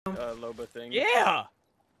Loba thing. Yeah.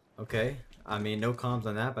 Okay. I mean, no comms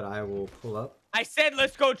on that, but I will pull up. I said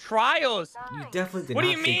let's go trials. You definitely did What do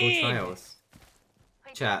not you say go mean? trials.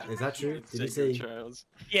 Chat, is that true? Did you say? Trials.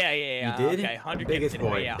 Yeah. You did? Okay, 100 Biggest gifted.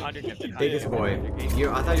 boy. Yeah, 100 gifted. Biggest boy.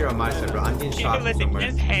 I thought you were on my side, bro. I'm getting shot from Listen, somewhere.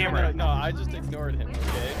 Gent's hammer. No, I just ignored him.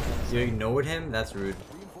 Okay. You ignored him? That's rude.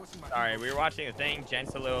 Sorry, we were watching a thing.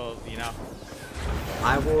 Gent's a little, you know.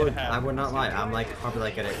 I would not lie. I'm like probably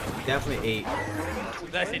like at a definitely 8.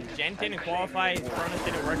 Listen, Gent didn't qualify. Cronus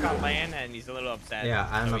didn't work on land, and he's a little upset. Yeah,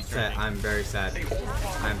 I'm So he's upset. drinking. I'm very sad.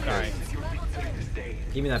 I'm Sorry.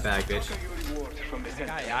 pissed. Give me that bag, bitch. God,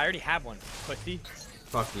 I already have one, pussy.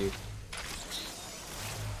 Fuck you.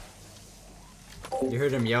 You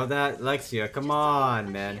heard him yell that? Lexia, come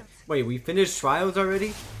on, man. Wait, we finished trials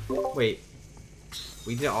already? Wait.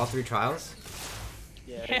 We did all 3 trials?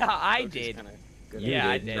 Yeah, I did. Good. Yeah,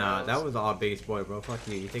 I did. did. Nah, that was all biggest boy, bro. Fuck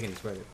you. You're taking this credit.